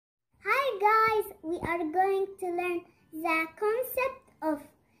we are going to learn the concept of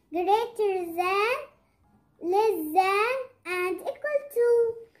greater than, less than, and equal to.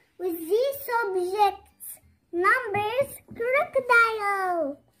 With these objects, numbers,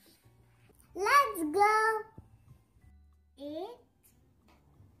 crocodile. Let's go. 8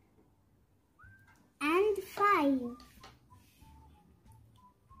 and 5.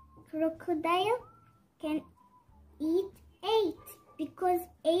 Crocodile can eat 8 because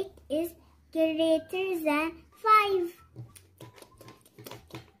 8 is greater than 5.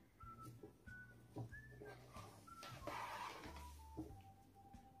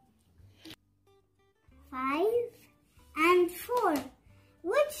 5 and 4.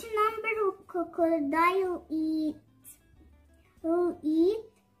 Which number will crocodile eat? Will eat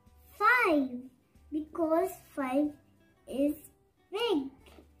 5 because 5 is big.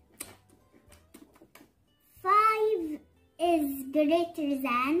 5 is greater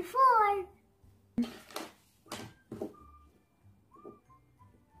than 4.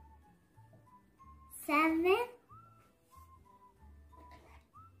 7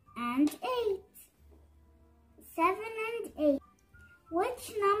 and 8. 7 and 8.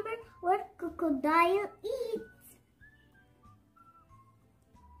 Which number would crocodile eat?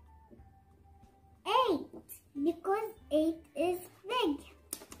 8 because 8 is big.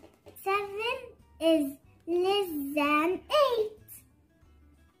 7 is less than 8.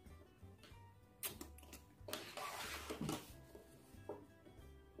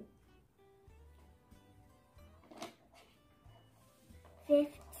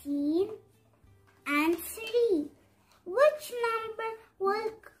 15 and 3. Which number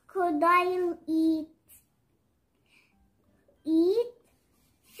will crocodile eat? Eat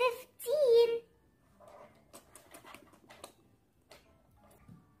 15.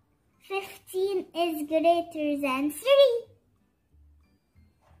 15 is greater than 3.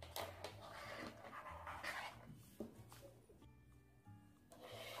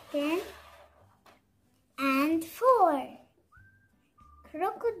 10 and 4.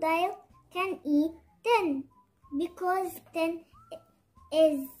 Crocodile can eat 10 because 10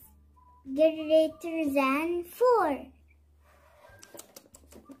 is greater than 4.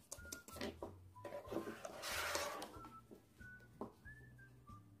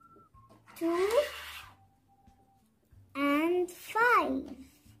 2 and 5.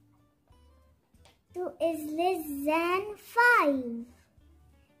 2 is less than 5.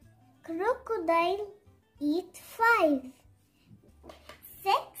 Crocodile eat 5.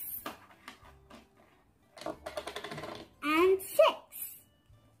 6 and 6.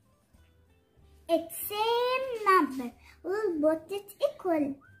 It's same number. We'll put it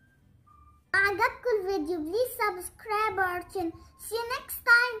equal. عجبكم الفيديو please subscribe our channel. See you next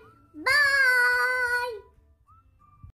time. Bye.